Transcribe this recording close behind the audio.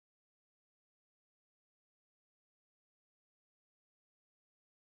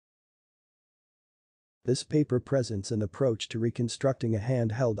This paper presents an approach to reconstructing a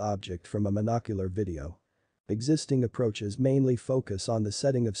handheld object from a monocular video. Existing approaches mainly focus on the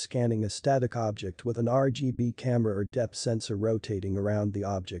setting of scanning a static object with an RGB camera or depth sensor rotating around the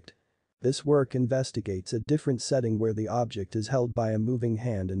object. This work investigates a different setting where the object is held by a moving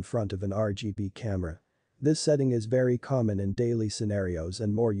hand in front of an RGB camera. This setting is very common in daily scenarios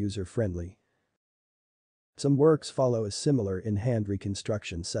and more user-friendly. Some works follow a similar in-hand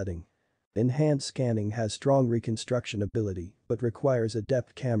reconstruction setting. In-hand scanning has strong reconstruction ability but requires a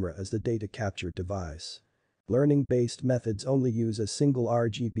depth camera as the data capture device. Learning-based methods only use a single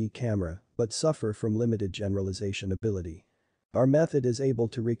RGB camera but suffer from limited generalization ability. Our method is able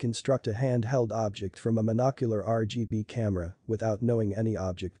to reconstruct a handheld object from a monocular RGB camera without knowing any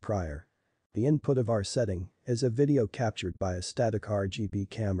object prior. The input of our setting is a video captured by a static RGB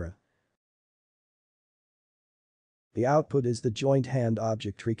camera. The output is the joint hand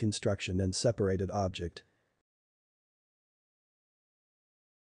object reconstruction and separated object.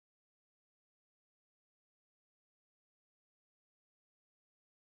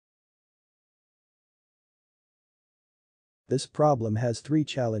 This problem has three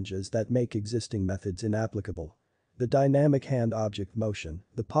challenges that make existing methods inapplicable: the dynamic hand object motion,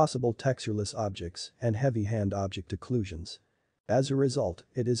 the possible textureless objects, and heavy hand object occlusions. As a result,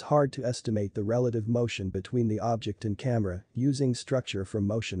 it is hard to estimate the relative motion between the object and camera using structure from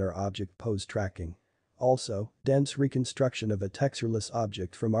motion or object pose tracking. Also, dense reconstruction of a textureless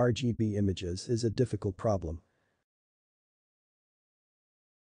object from RGB images is a difficult problem.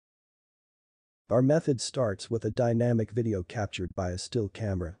 Our method starts with a dynamic video captured by a still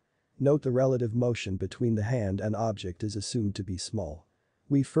camera. Note the relative motion between the hand and object is assumed to be small.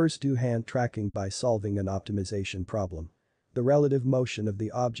 We first do hand tracking by solving an optimization problem. The relative motion of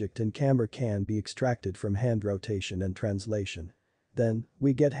the object and camera can be extracted from hand rotation and translation. Then,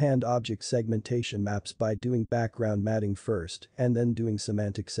 we get hand-object segmentation maps by doing background matting first and then doing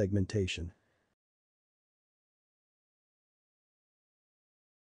semantic segmentation.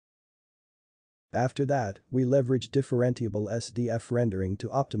 After that, we leverage differentiable SDF rendering to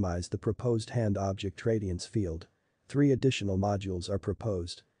optimize the proposed hand-object radiance field. 3 additional modules are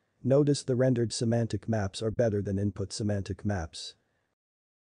proposed. Notice the rendered semantic maps are better than input semantic maps.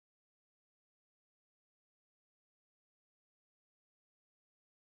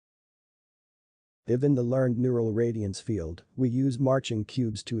 Given the learned neural radiance field, we use marching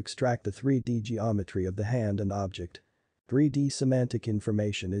cubes to extract the 3D geometry of the hand and object. 3D semantic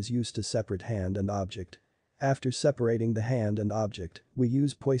information is used to separate hand and object. After separating the hand and object, we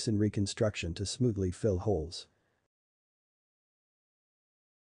use Poisson reconstruction to smoothly fill holes.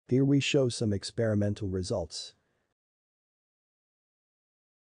 Here we show some experimental results.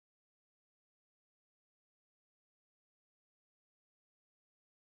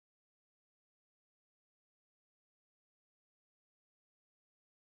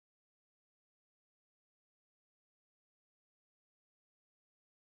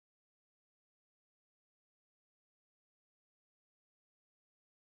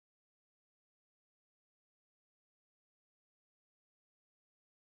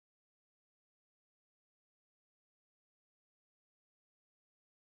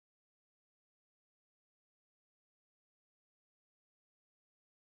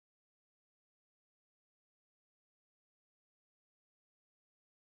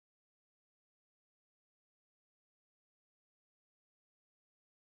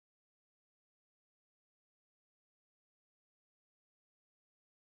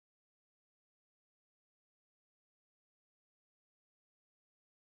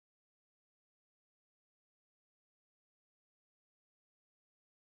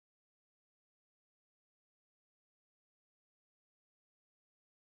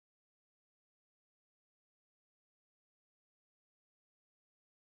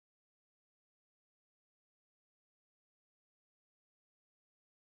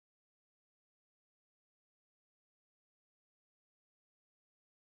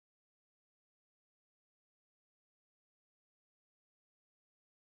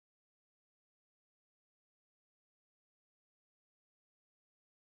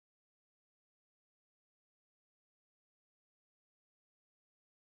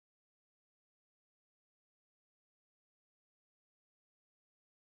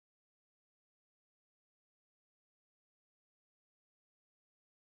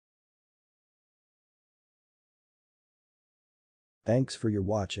 Thanks for your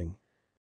watching.